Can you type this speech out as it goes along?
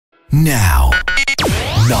now.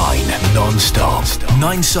 9 non-stop.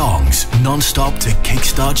 9 songs non-stop to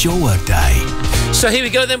kickstart your workday. So here we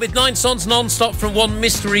go then with 9 songs non-stop from one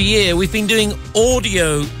mystery year. We've been doing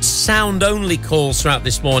audio sound-only calls throughout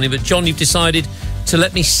this morning, but John, you've decided to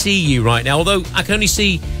let me see you right now, although I can only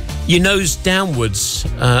see your nose downwards.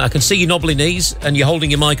 I can see your knobbly knees and you're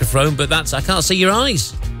holding your microphone, but I can't see your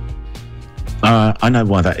eyes. I know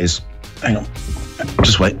why that is. Hang on.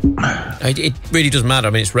 Just wait. It really doesn't matter.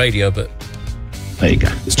 I mean, it's radio, but... There you go.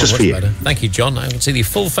 It's just for you. Better. Thank you, John. I can see your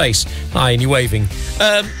full face. Hi, and you're waving.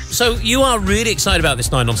 So you are really excited about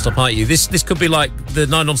this 9 non-stop, aren't you? This could be like the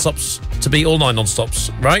 9 non-stops to be all 9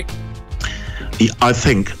 non-stops, right? I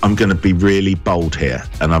think I'm going to be really bold here,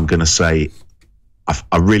 and I'm going to say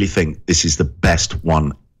I really think this is the best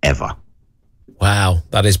one ever. Wow,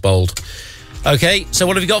 that is bold. Okay, so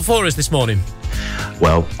what have you got for us this morning?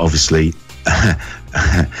 Well, obviously, I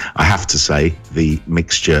have to say the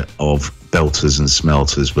mixture of belters and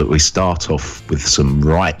smelters, but we start off with some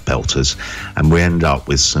right belters and we end up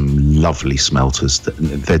with some lovely smelters.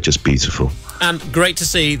 They're just beautiful. And great to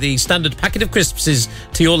see the standard packet of crisps is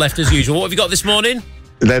to your left as usual. What have you got this morning?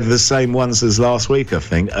 They're the same ones as last week, I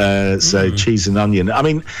think. Cheese and onion. I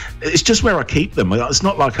mean, it's just where I keep them. It's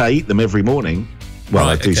not like I eat them every morning. Well,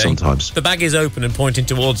 right, I do sometimes. The bag is open and pointing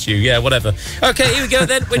towards you. Yeah, whatever. Okay, here we go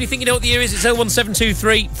then. When you think you know what the year is, it's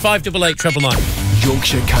 01723 588 999.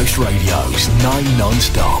 Yorkshire Coast Radio's 9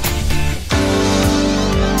 non-stop.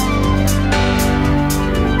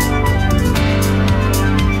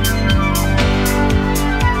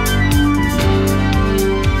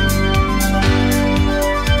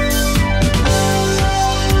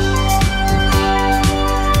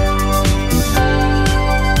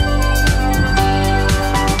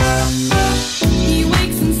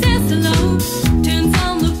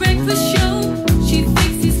 She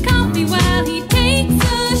fixes coffee while he takes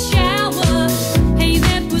a shower. Hey,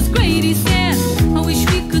 that was great.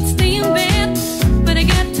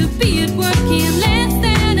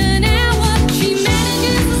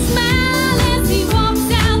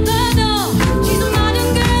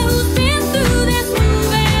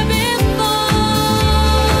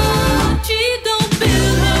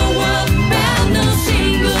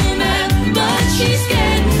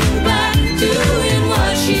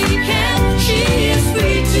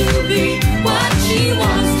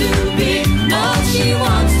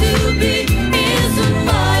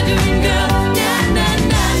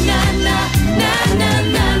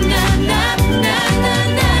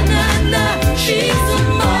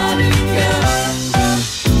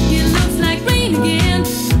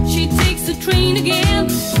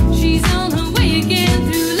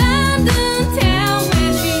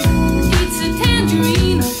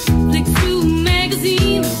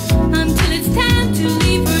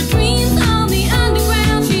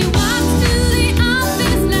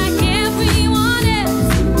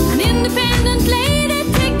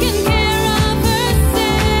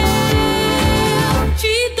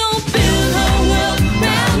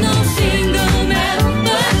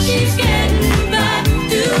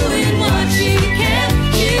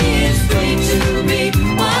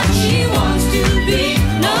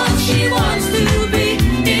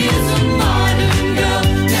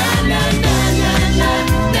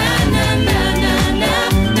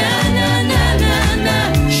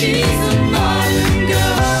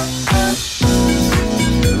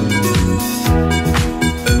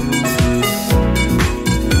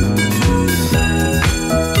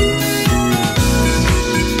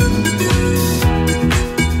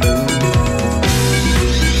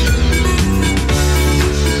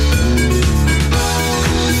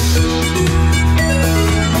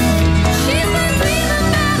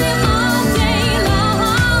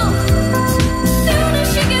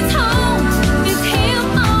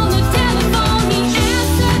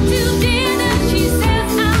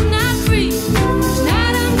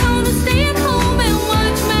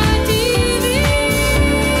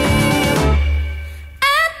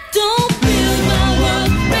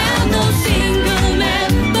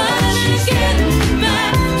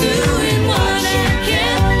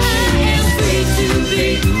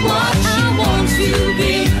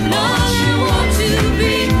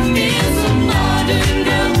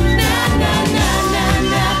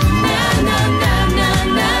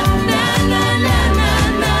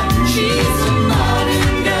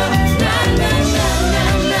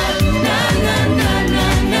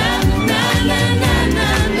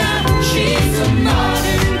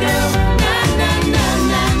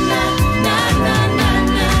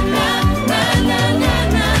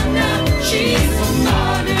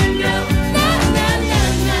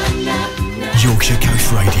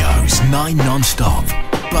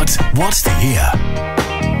 Handpicked. What's to hear?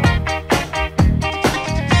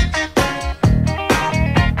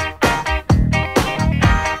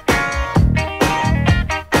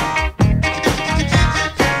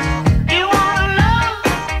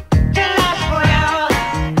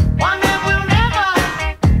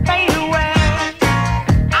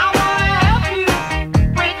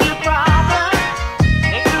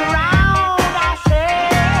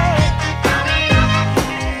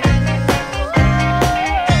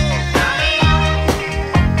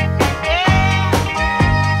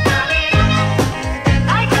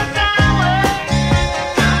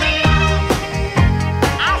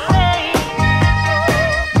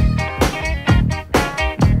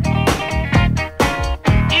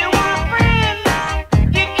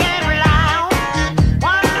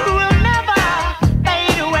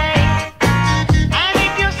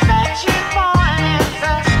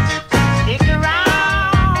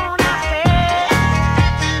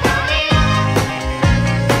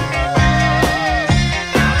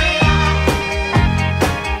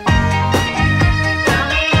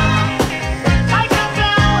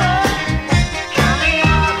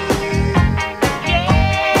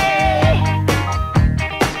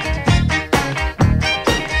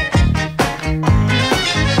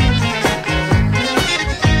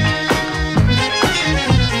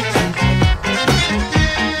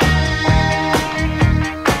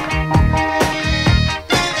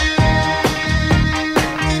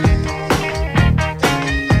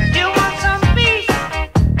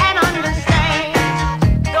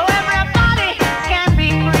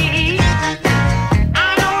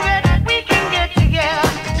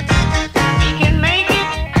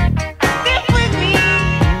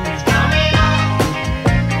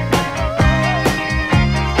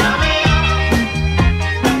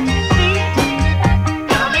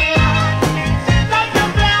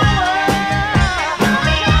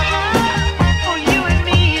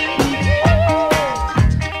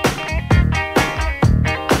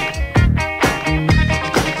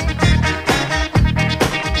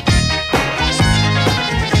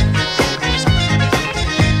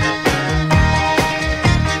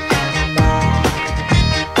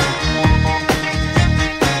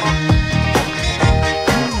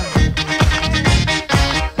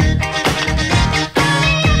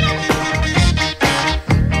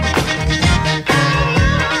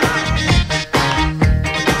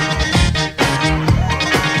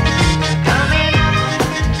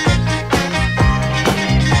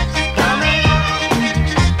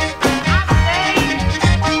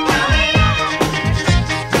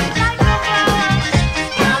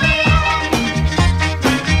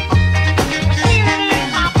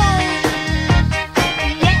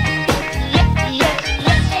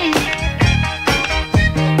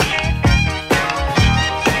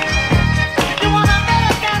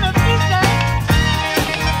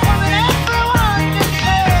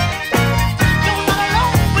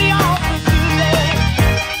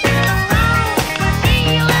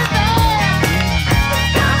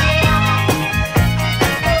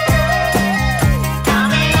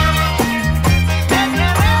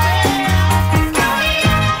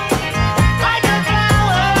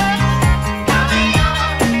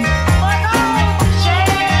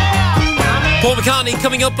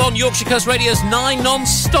 Coming up on Yorkshire Coast Radio's 9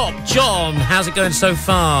 non-stop. John, how's it going so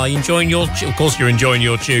far? You enjoying your... Of course you're enjoying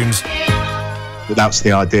your tunes. Well, that's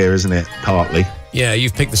the idea, isn't it? Partly. Yeah,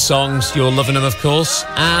 you've picked the songs. You're loving them, of course.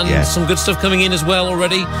 And some good stuff coming in as well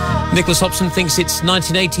already. Nicholas Hobson thinks it's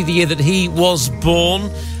 1980, the year that he was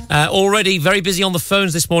born. Already very busy on the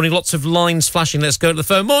phones this morning. Lots of lines flashing. Let's go to the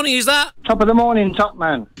phone. Morning, who's that? Top of the morning, Top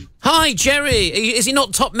Man. Hi, Jerry. Is he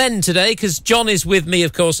not Top Men today? Because John is with me,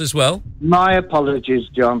 of course, as well. My apologies,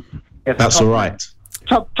 John. Yes, that's all right.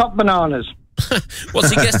 Top bananas.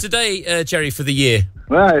 What's he guessed today, Jerry, for the year?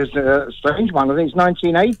 Well, it's a strange one. I think it's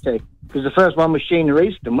 1980. Because the first one was Sheena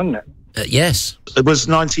Easton, wasn't it? Yes. It was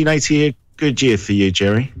 1980 a good year for you,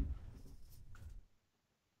 Jerry?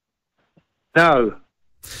 No.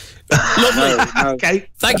 Lovely. No. Okay.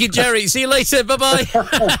 Thank you, Jerry. See you later. Bye-bye.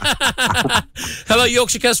 Hello,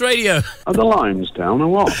 Yorkshire Coast Radio. Are the lines down or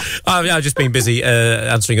what? I've just been busy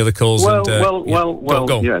answering other calls. Well, go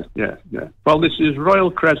on. Yeah. Well, this is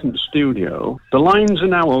Royal Crescent Studio. The lines are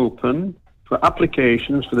now open for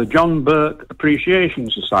applications for the Jon Burke Appreciation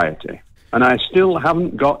Society. And I still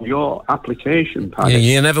haven't got your application, Paddy. Yeah,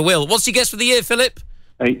 you never will. What's your guess for the year, Philip?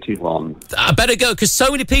 81. I better go, because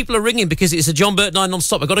so many people are ringing because it's a Jon Burke 9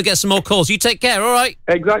 non-stop. I've got to get some more calls. You take care, all right?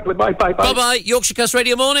 Exactly. Bye. Bye-bye. Yorkshire Coast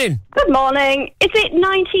Radio morning. Good morning. Is it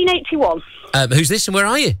 1981? Who's this and where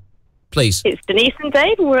are you? Please. It's Denise and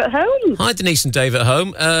Dave, and we're at home. Hi, Denise and Dave at home.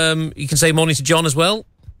 You can say morning to John as well.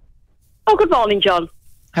 Oh, good morning, John.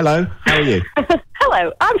 Hello, how are you?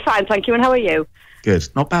 Hello, I'm fine, thank you, and how are you? Good,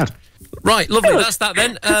 not bad. Right, lovely, that's that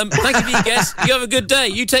then. Thank you for your guess. You have a good day.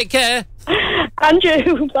 You take care.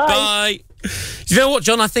 Andrew, bye. Bye. Do you know what,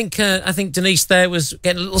 John? I think Denise there was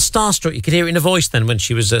getting a little starstruck. You could hear it in her voice then when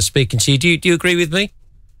she was speaking to you. Do you agree with me?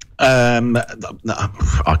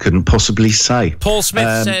 I couldn't possibly say. Paul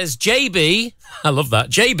Smith says, JB, I love that.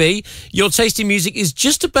 JB, your taste in music is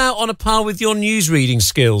just about on a par with your news reading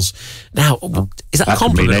skills. Now, is that a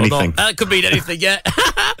compliment or not? That could mean anything, yeah.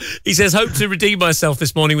 He says, hope to redeem myself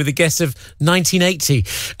this morning with a guess of 1980.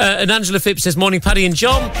 And Angela Phipps says, morning, Paddy and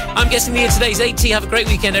John. I'm guessing the year today is 80. Have a great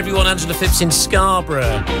weekend, everyone. Angela Phipps in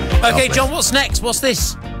Scarborough. Okay, John, what's next? What's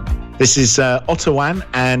this? This is Ottawan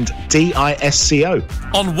and DISCO.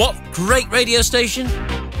 On what great radio station?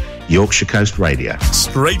 Yorkshire Coast Radio.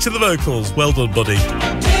 Straight to the vocals. Well done, buddy.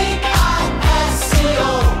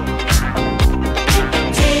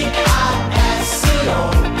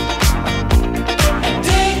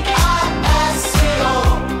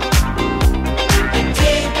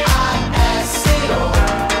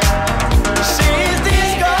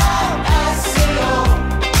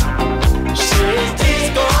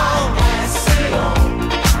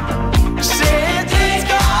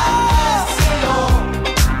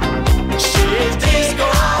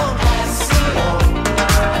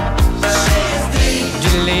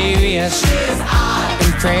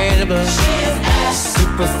 Incredible,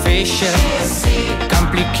 superficial,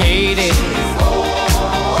 complicated.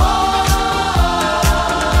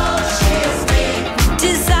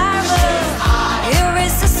 Desirable,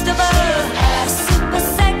 irresistible, super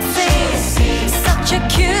sexy, such a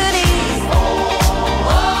cutie.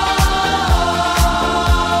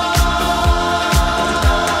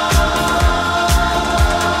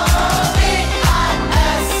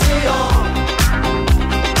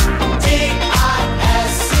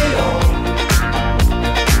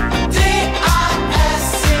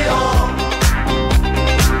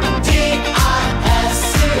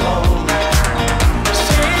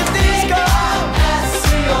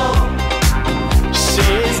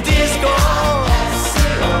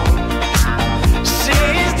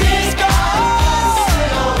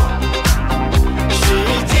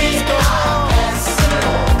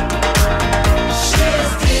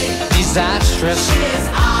 Disastrous,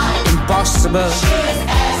 impossible,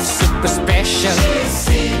 super special,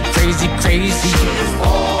 crazy, crazy.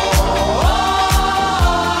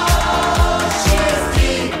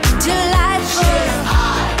 Delightful,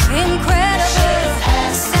 incredible,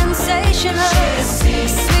 sensational,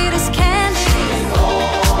 sweet as candy.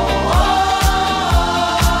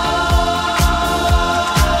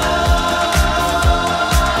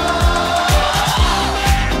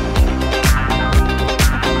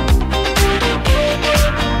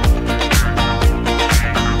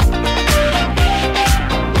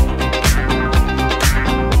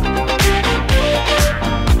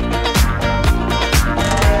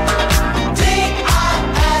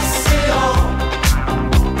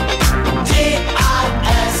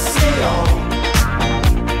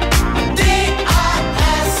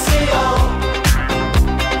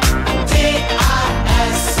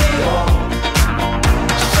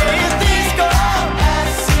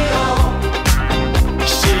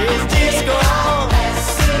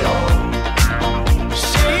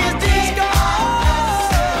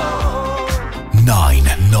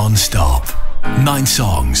 Non-stop. 9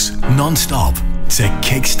 songs, non-stop, to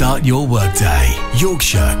kickstart your workday.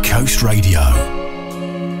 Yorkshire Coast Radio.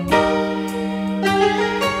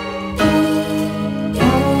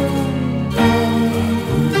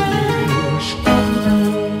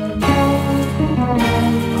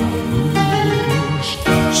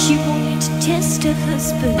 She wanted to test her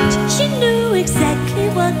husband. She knew exactly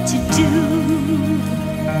what to do.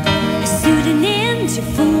 Suiting in to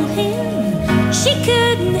fool him. She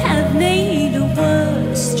couldn't have made a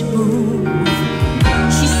worse move.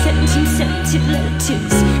 She sent him scented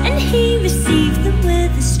letters, and he received them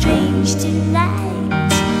with a strange delight.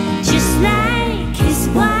 Just like his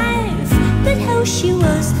wife, but how she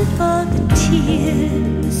was before the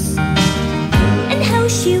tears, and how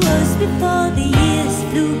she was before the years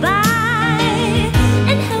flew by,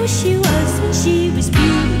 and how she was when she was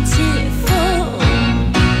beautiful.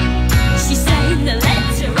 She signed the letter.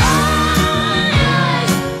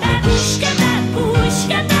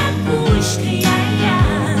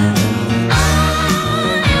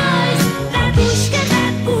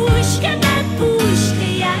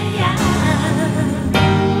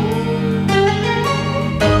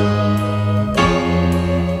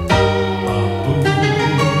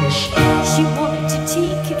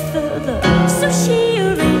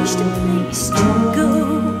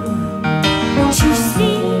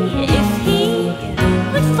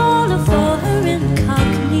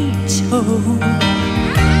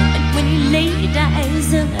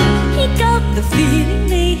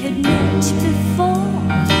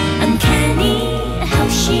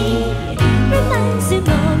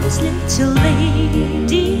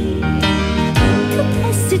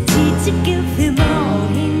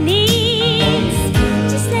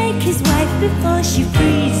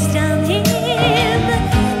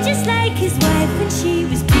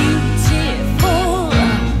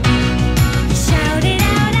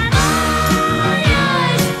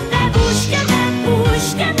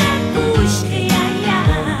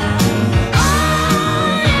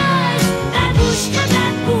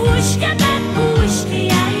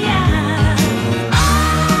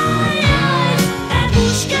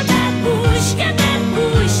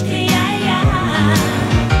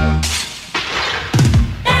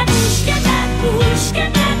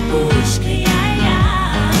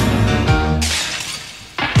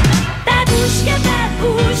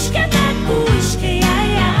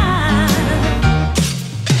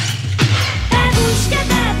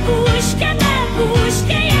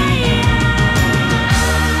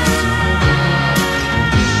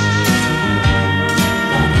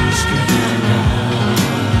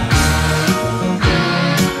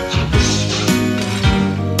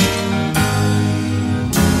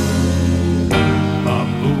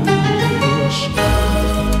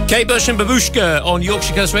 Kate Bush and Babushka on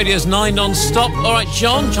Yorkshire Coast Radio's 9 non-stop. All right,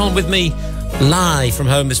 John with me live from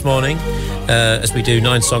home this morning as we do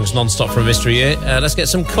 9 songs non-stop from Mystery Year. Let's get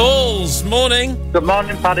some calls. Morning. Good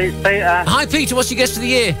morning, Paddy. It's Peter. Hi, Peter. What's your guess for the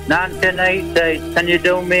year? 1980. Can you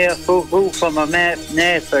do me a foo-foo for my mate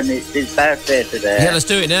Nathan? It's his birthday today. Yeah, let's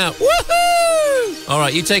do it now. Woohoo! All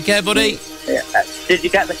right, you take care, buddy. Yeah. Did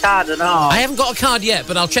you get the card or not? I haven't got a card yet,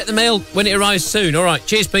 but I'll check the mail when it arrives soon. All right,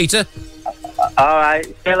 cheers, Peter. All right,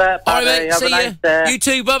 see you later, Paddy. All right, mate. Have See a nice you. day. You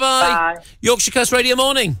too. Bye-bye. Bye. Yorkshire Coast Radio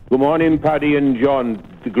morning. Good morning, Paddy and John.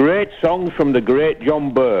 The great songs from the great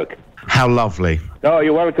Jon Burke. How lovely. Oh,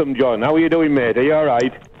 you're welcome, John. How are you doing, mate? Are you all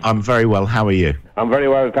right? I'm very well. How are you? I'm very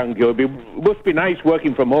well, thank you. It must be nice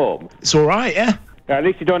working from home. It's all right, yeah? At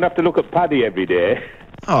least you don't have to look at Paddy every day.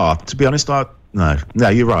 Oh, to be honest, No,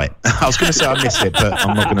 you're right. I was going to say I miss it, but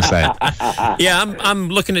I'm not going to say it. Yeah, I'm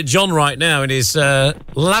looking at John right now in his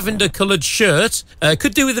lavender-coloured shirt.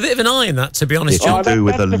 Could do with a bit of an iron, that, to be honest, It John. could do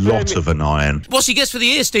with a lot of an iron. What's your guess for the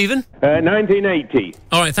year, Stephen? 1980.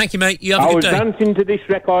 All right, thank you, mate. You have a good day. I was dancing to this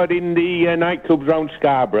record in the nightclubs round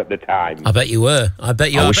Scarborough at the time. I bet you were. I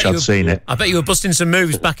wish I'd seen it. I bet you were busting some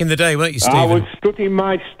moves back in the day, weren't you, Stephen? I was strutting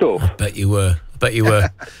my stuff. I bet you were.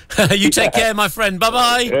 You take care, my friend.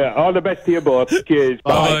 Bye-bye. All the best to you both. Cheers.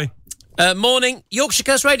 Bye. Morning. Yorkshire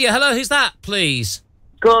Coast Radio. Hello, who's that, please?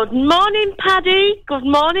 Good morning, Paddy. Good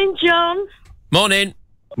morning, John. Morning.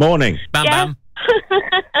 Morning. Bam, bam.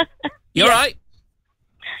 You all right?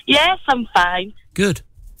 Yes, I'm fine. Good.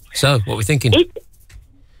 So, what are we thinking?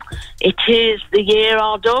 It is the year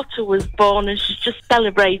our daughter was born, and she's just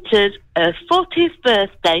celebrated her 40th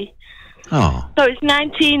birthday. Oh. So it's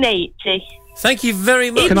 1980. Thank you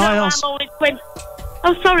very much. Can I ask? I'm only 20.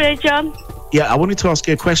 Oh, sorry, John. Yeah, I wanted to ask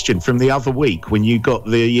you a question from the other week when you got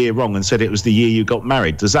the year wrong and said it was the year you got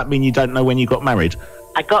married. Does that mean you don't know when you got married?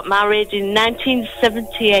 I got married in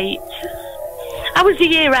 1978. I was a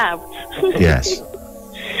year out. Yes.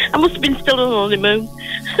 I must have been still on honeymoon.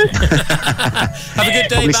 Have a good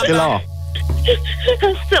day, Probably still are.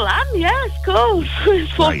 I still am, yes, of course.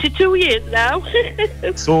 It's 42 years now.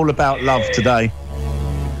 It's all about love today.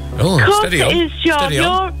 Oh, of course steady on. it is, John. Steady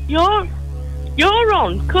on. You're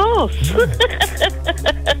on, of course.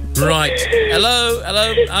 Right. Hello.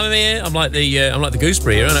 I'm here. I'm like the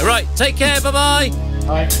gooseberry here, aren't I? Right. Take care. Bye-bye.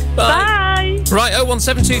 Bye. Bye. Right.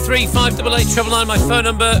 01723 588 999, my phone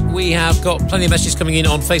number. We have got plenty of messages coming in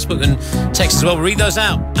on Facebook and text as well. We'll read those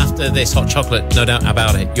out after this hot chocolate. No doubt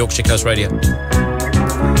about it. Yorkshire Coast Radio.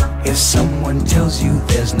 If someone tells you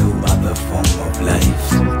there's no other form of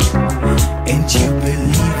life, and you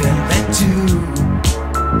believe in that too,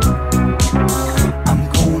 I'm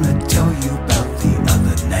gonna tell you about the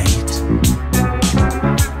other night.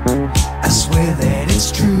 I swear that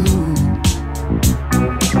it's true.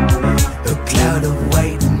 A cloud of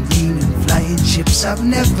white and green and flying ships I've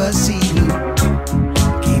never seen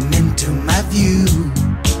came into my view.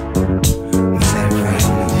 Was I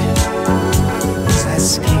frightened? Was I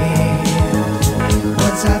scared?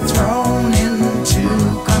 Was I thrown into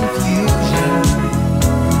confusion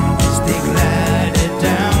as they glided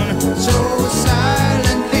down so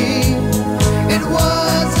silently? It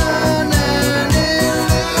wasn't an illusion,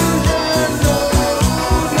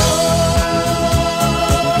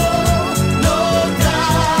 no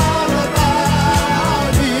doubt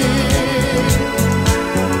about it.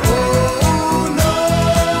 Oh, no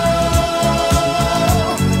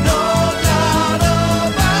doubt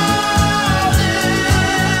about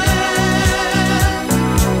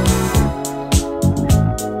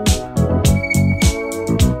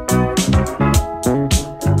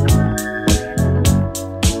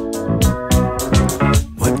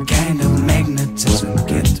What kind of magnetism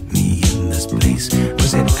kept me in this place?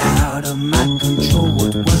 Was it out of my control?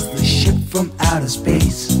 What was the ship from outer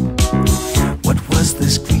space? What was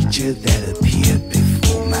this creature that appeared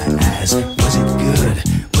before my eyes? Was it good?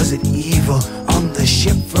 Was it evil? On the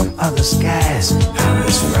ship from other skies, I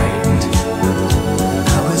was frightened.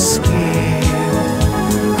 I was scared.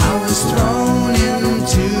 I was thrown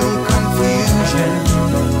into confusion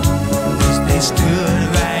as they stood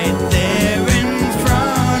right there in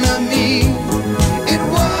front of me. It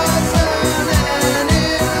wasn't an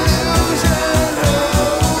illusion,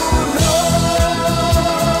 no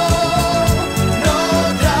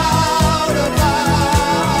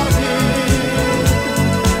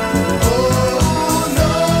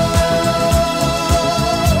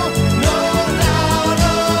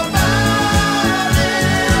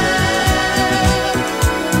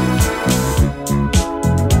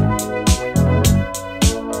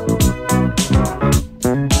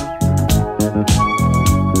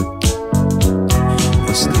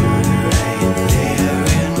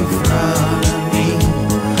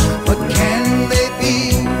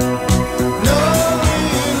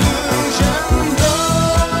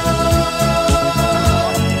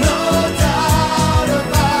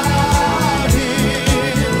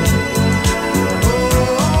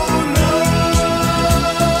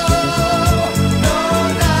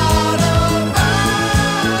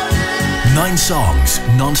songs,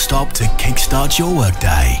 non-stop to kickstart your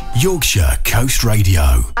workday. Yorkshire Coast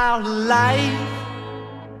Radio. Our life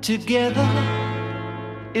together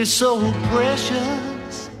is so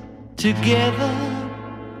precious. Together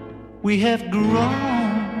we have grown.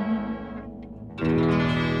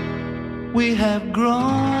 We have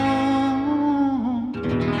grown.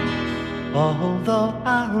 Although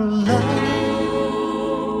our love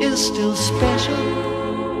is still special,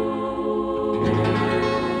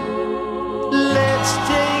 let's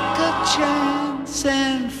take a chance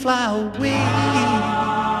and fly away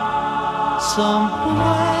somewhere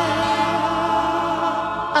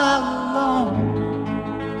alone.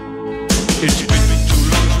 It's been too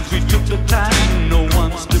long since we took the time. No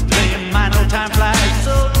one's to blame. My no time flies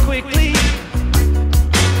so quickly.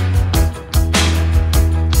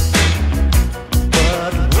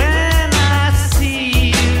 But when I see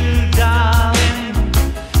you, darling,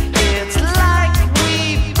 it's like we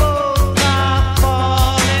both are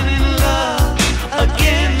falling in love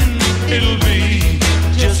again. It'll be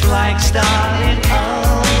just like starting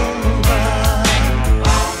over.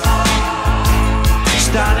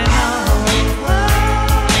 Starting over.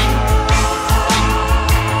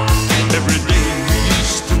 Every day we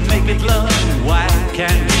used to make it love. Why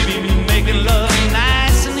can't we be making love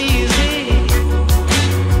nice and easy?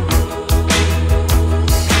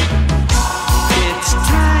 It's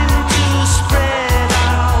time to spread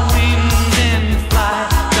our wings and fly.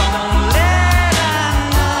 Don't let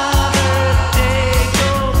another day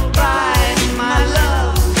go by, my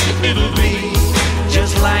love. It'll be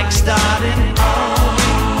just like starting over.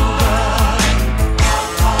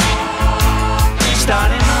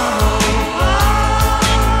 Starting over.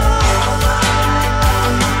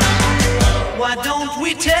 Why don't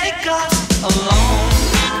we take us alone?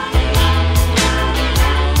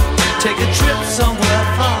 Take a trip somewhere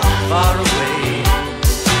far, far away.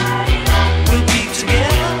 We'll be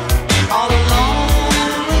together all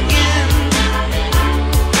alone again,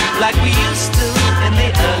 like we used to in the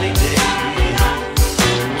early days.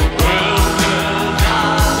 Well,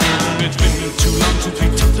 darling, it's been too long since we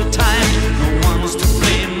took the time. No one's to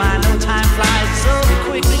blame. I know time flies so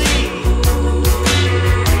quickly.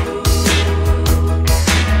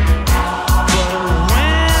 But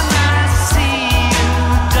when I see you,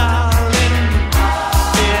 darling,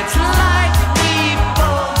 it's like we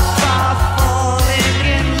both are falling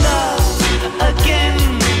in love again.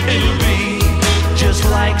 It'll be just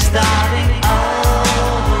like starting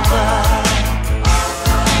over.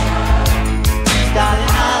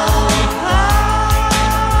 Starting over.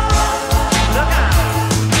 Look out.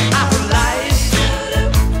 Our life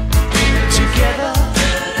together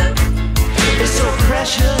is so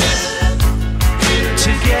precious.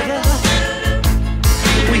 Together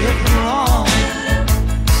we have grown.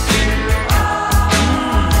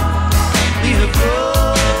 We have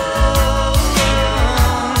grown.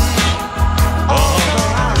 Although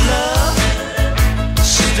our love is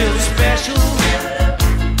still special,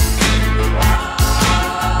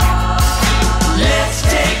 let's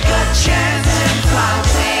take a chance and fly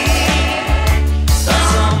away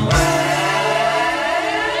somewhere.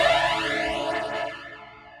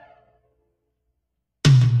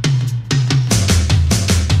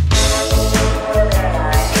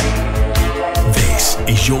 This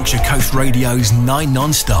is Yorkshire Coast Radio's 9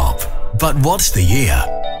 non-stop. But what's the year?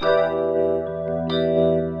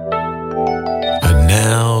 And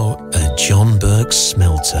now a Jon Burke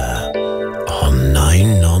smelter on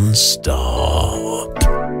 9 non-stop.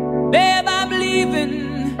 Babe, I'm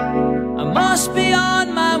leaving. I must be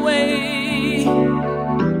on my way.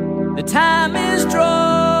 The time is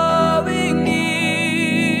drawing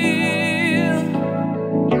near.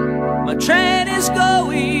 My train is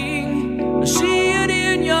going. I see it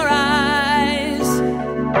in your eyes.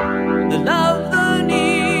 The love, the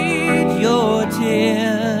need, your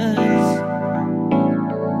tears.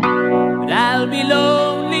 But I'll be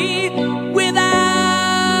lonely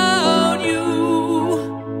without you,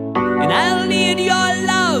 and I'll need your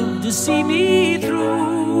love to see me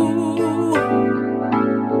through.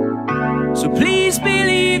 So please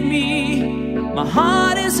believe me, my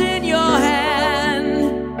heart is in your hand,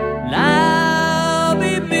 and I'll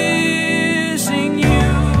be missing you.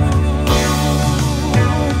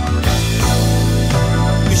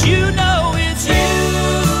 'Cause you know it's you,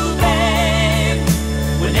 babe.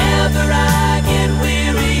 Whenever I get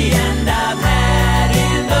weary and I've had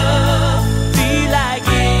enough, feel like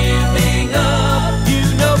giving up, you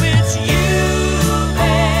know it's you,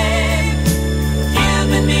 babe.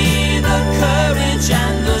 Giving me the courage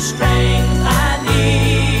and the strength I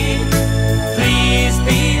need.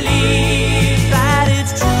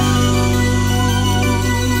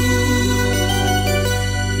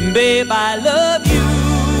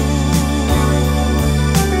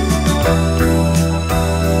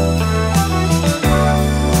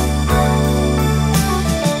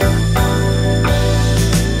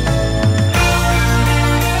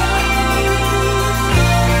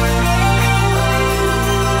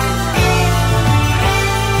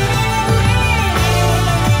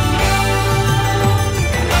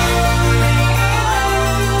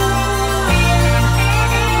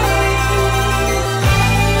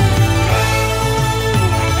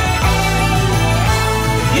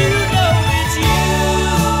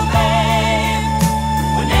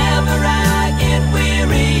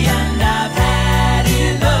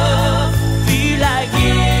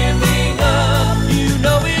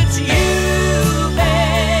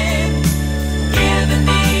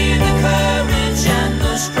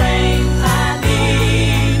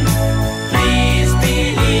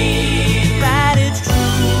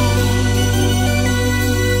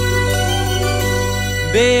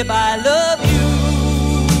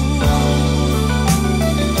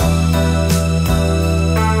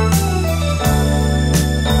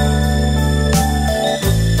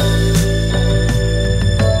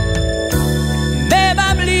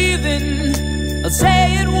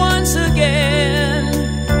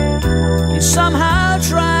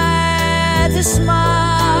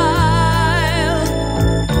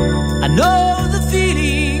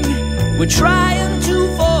 we're trying to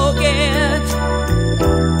forget,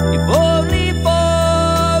 if only for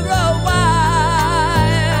a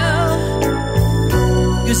while.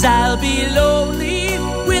 'Cause I'll be lonely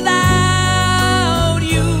without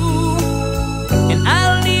you, and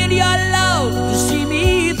I'll need your love to see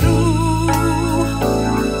me through.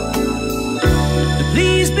 So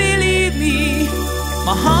please believe me,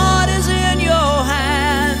 my heart is in your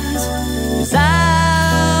hands, 'cause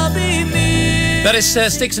I'll be me. That is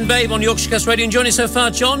Sticks and Babe on Yorkshire Coast Radio. Enjoying it so far,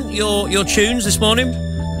 John? Your tunes this morning?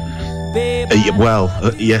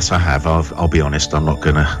 Yes, I have. I'll be honest. I'm not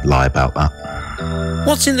going to lie about that.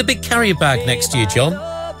 What's in the big carrier bag next to you, John?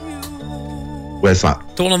 Where's that?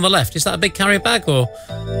 The one on the left. Is that a big carrier bag, or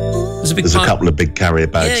there's a couple of big carrier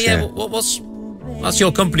bags? Yeah. What's that's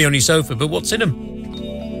your company on your sofa, but what's in them?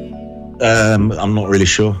 I'm not really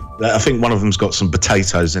sure. I think one of them's got some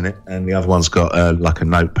potatoes in it, and the other one's got like a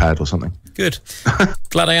notepad or something. Good.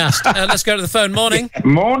 Glad I asked. Let's go to the phone. Morning.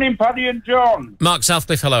 Morning, Paddy and John. Mark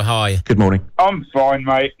Southcliffe, hello, how are you? Good morning. I'm fine,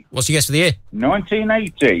 mate. What's your guess for the year?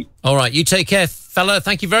 1980. All right, you take care, fella.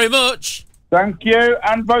 Thank you very much. Thank you,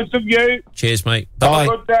 and both of you. Cheers, mate. Bye-bye.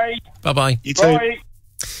 Have a good day. Bye-bye. You too. Bye.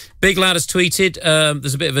 Big Lad has tweeted.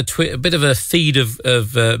 There's a bit of a feed of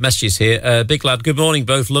messages here. Big Lad, good morning,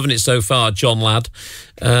 both. Loving it so far, John Lad.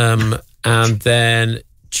 And then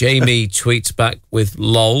Jamie tweets back with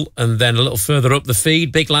lol, and then a little further up the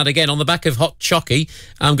feed, Big Lad again on the back of Hot Chocky.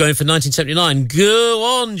 I'm going for 1979.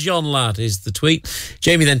 Go on, John Lad is the tweet.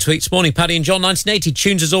 Jamie then tweets, morning, Paddy and John. 1980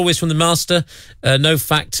 tunes as always from the master. No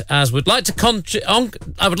fact as would like to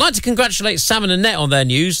I would like to congratulate Sam and Annette on their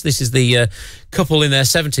news. This is the couple in their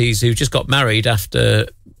 70s who just got married after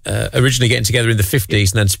originally getting together in the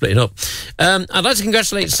 50s and then splitting up. I'd like to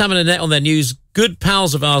congratulate Sam and Annette on their news. Good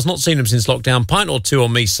pals of ours, not seen them since lockdown. Pint or two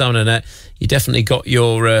on me, Sam and Annette. You definitely got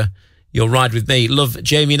your ride with me. Love,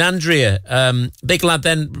 Jamie and Andrea. Big Lad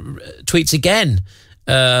then tweets again.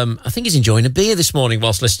 I think he's enjoying a beer this morning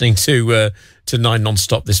whilst listening to 9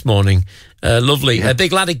 non-stop this morning. Lovely. Yeah.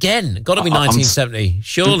 Big Lad again. Got to be 1970,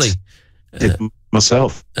 surely.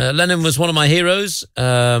 Myself. Lennon was one of my heroes.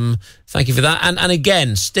 Thank you for that. And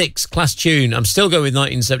again, Sticks, class tune. I'm still going with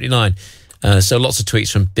 1979. So lots of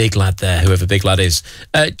tweets from Big Lad there, whoever Big Lad is.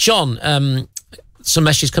 John, some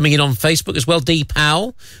messages coming in on Facebook as well. D.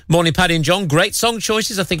 Powell. Morning, Paddy and John. Great song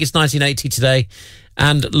choices. I think it's 1980 today.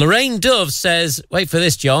 And Lorraine Dove says, wait for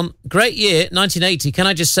this, John. Great year, 1980. Can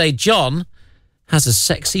I just say, John has a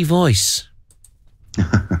sexy voice.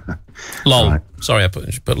 Lol. Right. Sorry, I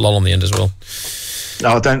put lol on the end as well.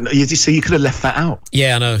 Oh, don't you see? You could have left that out.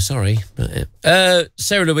 Yeah, I know. Sorry.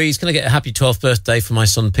 Sarah Louise, can I get a happy 12th birthday for my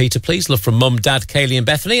son Peter, please? Love from Mum, Dad, Kaylee, and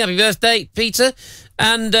Bethany. Happy birthday, Peter.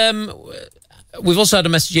 And we've also had a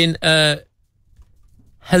message in.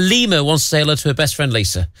 Halima wants to say hello to her best friend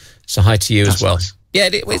Lisa. So hi to you as well. Nice. Yeah,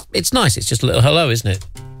 it's nice. It's just a little hello, isn't it?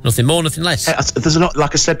 Nothing more, nothing less. There's a lot,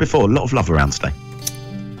 like I said before, a lot of love around today.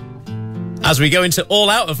 As we go into All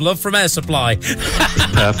Out of Love from Air Supply.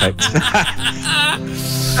 Perfect.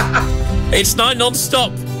 It's 9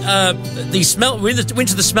 non-stop. We're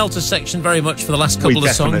into the smelter section very much for the last couple of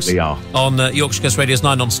songs. We definitely are. On Yorkshire Coast Radio's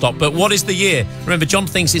 9 non-stop. But what is the year? Remember, John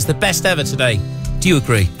thinks it's the best ever today. Do you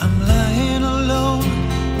agree? I'm lying alone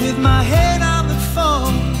with my head on the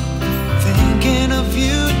phone, thinking of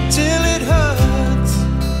you till it hurts.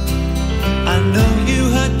 I know you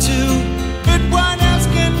hurt too, but what else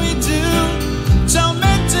can we do?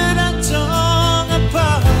 Tormented and torn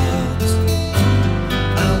apart.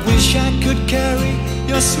 I wish I could carry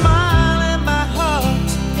your smile in my heart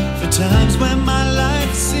for times when my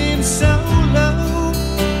life seems so low.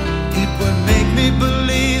 It would make me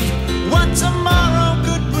believe what tomorrow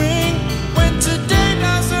could bring when today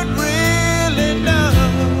doesn't really know.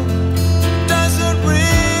 Doesn't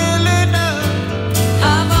really know.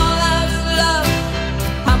 I'm all out of love.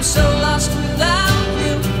 I'm so lost without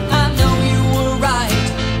you. I know you were right,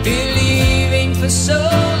 believing for so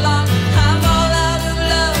long. I'm all out of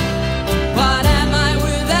love. What am I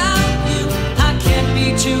without you? I can't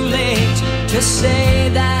be too late to say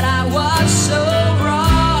that I was so wrong.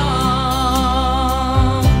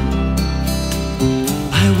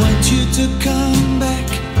 I want you to come back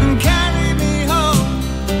and carry me home,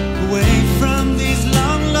 away from these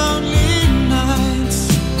long, lonely nights.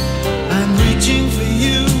 I'm reaching for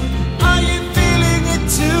you. Are you feeling it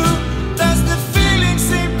too? Does the feeling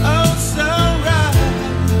seem oh so right?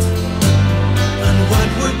 And what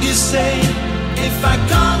would you say if I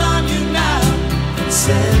called on you now and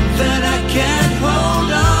said that I can't hold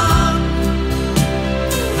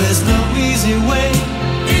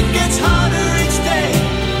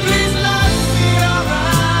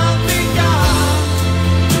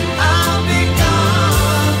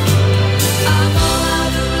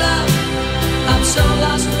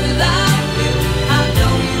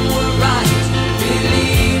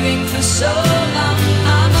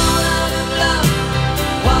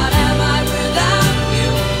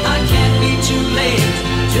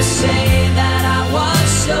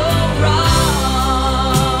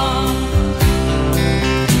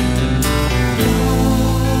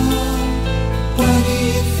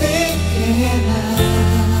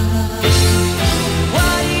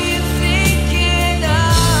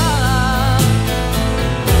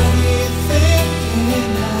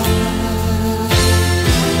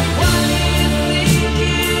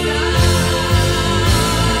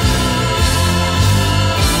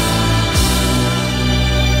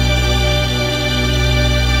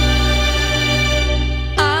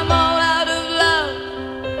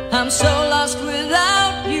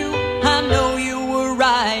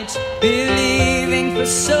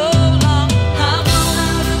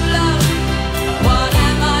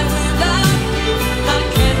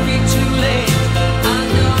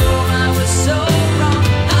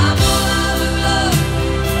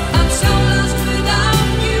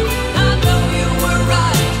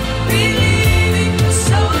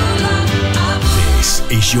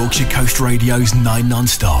Yorkshire Coast Radio's 9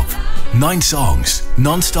 non-stop. 9 songs,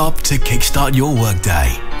 non-stop to kickstart your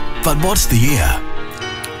workday. But what's the year?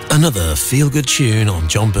 Another feel-good tune on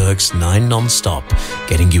Jon Burke's 9 non-stop,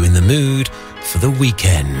 getting you in the mood for the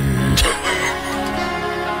weekend.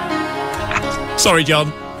 Sorry,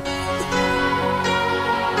 John.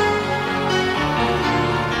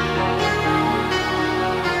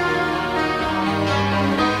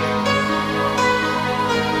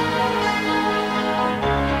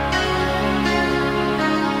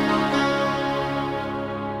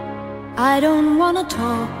 I don't wanna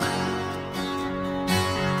talk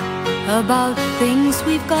about things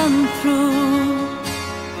we've gone through,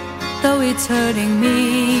 though it's hurting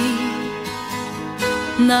me.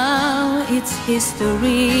 Now it's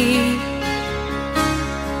history.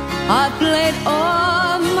 I played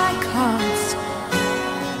all my cards,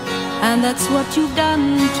 and that's what you've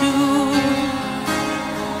done too.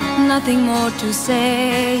 Nothing more to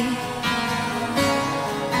say,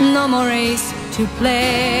 no more race to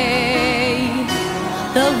play.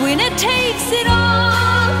 The winner takes it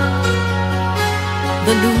all,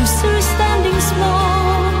 the loser standing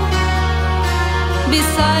small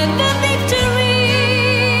beside the victory.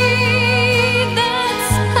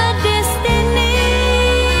 That's her destiny.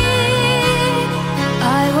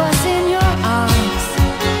 I was in your arms,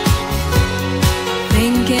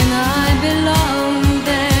 thinking I belonged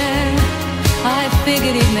there. I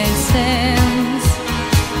figured it made sense,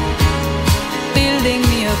 building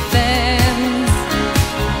me a fence,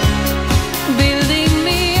 building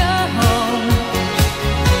me a home,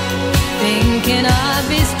 thinking I'd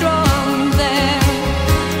be strong there.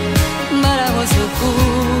 But I was a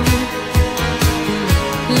fool,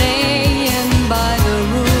 laying by the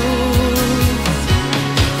rules.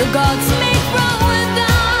 The gods make wrong with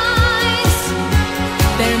eyes,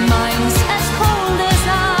 their minds as cold as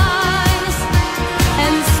ice,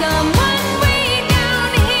 and someone way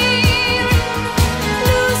down here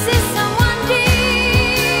loses someone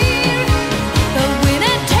dear. The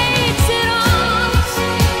winner takes it all,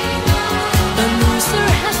 the loser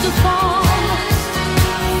has to fall.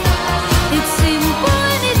 It's simple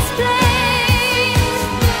and it's plain.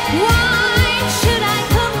 Why should I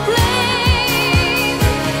complain?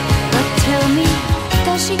 But tell me,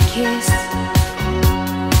 does she kiss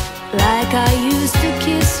like I used to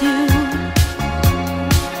kiss you?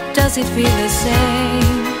 Does it feel the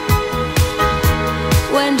same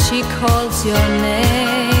when she calls your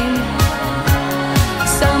name?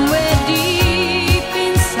 Somewhere deep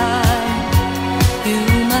inside, you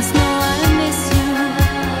must know I miss you.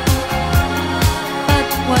 But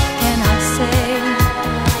what can I say?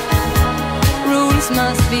 Rules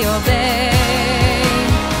must be obeyed.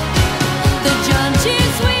 The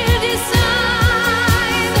judges will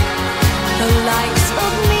decide, the likes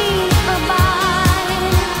of me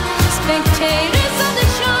abide. Spectators of the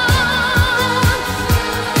show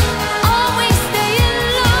always stay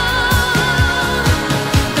alone.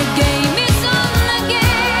 The game is on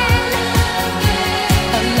again,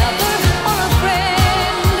 a lover or a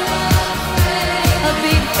friend, a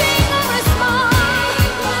big thing or a small,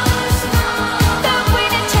 the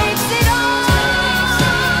winner takes it all.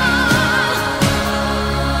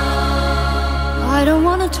 I don't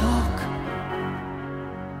wanna talk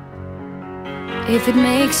if it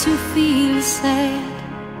makes you feel sad,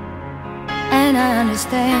 and I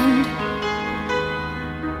understand.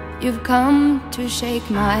 You've come to shake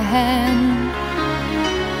my hand.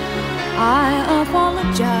 I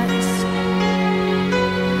apologize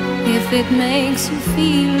if it makes you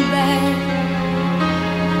feel bad,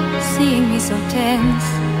 seeing me so tense,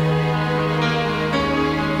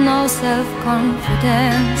 no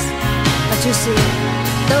self-confidence. But you see,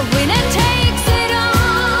 the winner takes it all.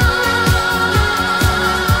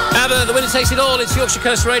 ABBA, the winner takes it all. It's Yorkshire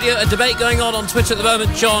Coast Radio. A debate going on Twitter at the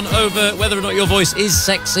moment, John, over whether or not your voice is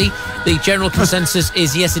sexy. The general consensus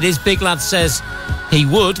is yes, it is. Big Lad says he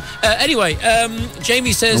would. Anyway,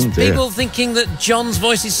 Jamie says, people thinking that John's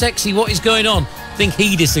voice is sexy. What is going on? I think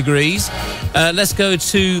he disagrees. Let's go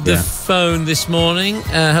to the phone this morning.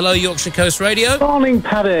 Hello, Yorkshire Coast Radio. Morning,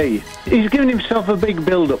 Paddy. He's giving himself a big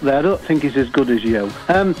build-up there. I don't think he's as good as you.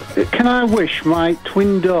 Can I wish my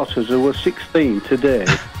twin daughters, who were 16 today,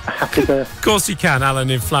 a happy birthday? Of course you can, Alan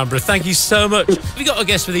in Flamborough. Thank you so much. Have you got a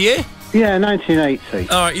guess for the year? Yeah, 1980.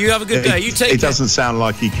 All right, you have a good day. You take care. It doesn't sound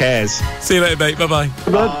like he cares. See you later, mate. Bye-bye.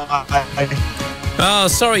 Bye. Oh,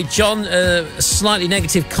 sorry, John. A slightly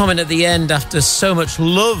negative comment at the end after so much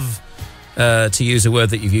love, to use a word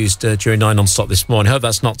that you've used during 9 non-stop this morning. Hope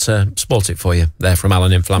that's not spoilt it for you there from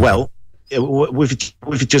Alan in Flamborough. Well,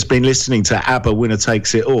 we've just been listening to ABBA, Winner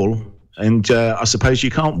Takes It All, and I suppose you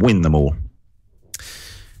can't win them all.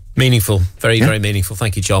 Meaningful. Very, very meaningful.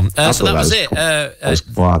 Thank you, John. So that was it.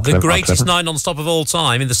 The greatest 9 non-stop of all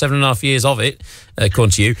time in the 7.5 years of it,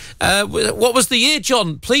 according to you. What was the year,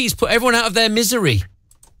 John? Please put everyone out of their misery.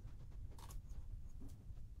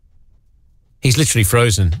 He's literally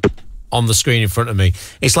frozen on the screen in front of me.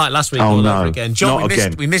 It's like last week all over again. John,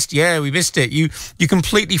 we missed it. You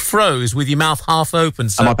completely froze with your mouth half open.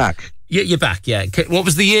 So. Am I back? Yeah, you're back, yeah. What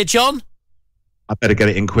was the year, John? I better get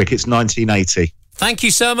it in quick. It's 1980. Thank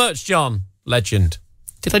you so much, John. Legend.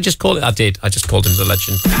 Did I just call it? I did. I just called him the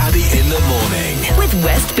legend. Paddy in the morning. With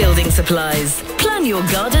West Building Supplies. Plan your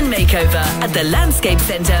garden makeover at the Landscape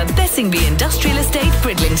Centre, Bessingby Industrial Estate,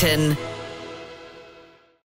 Bridlington.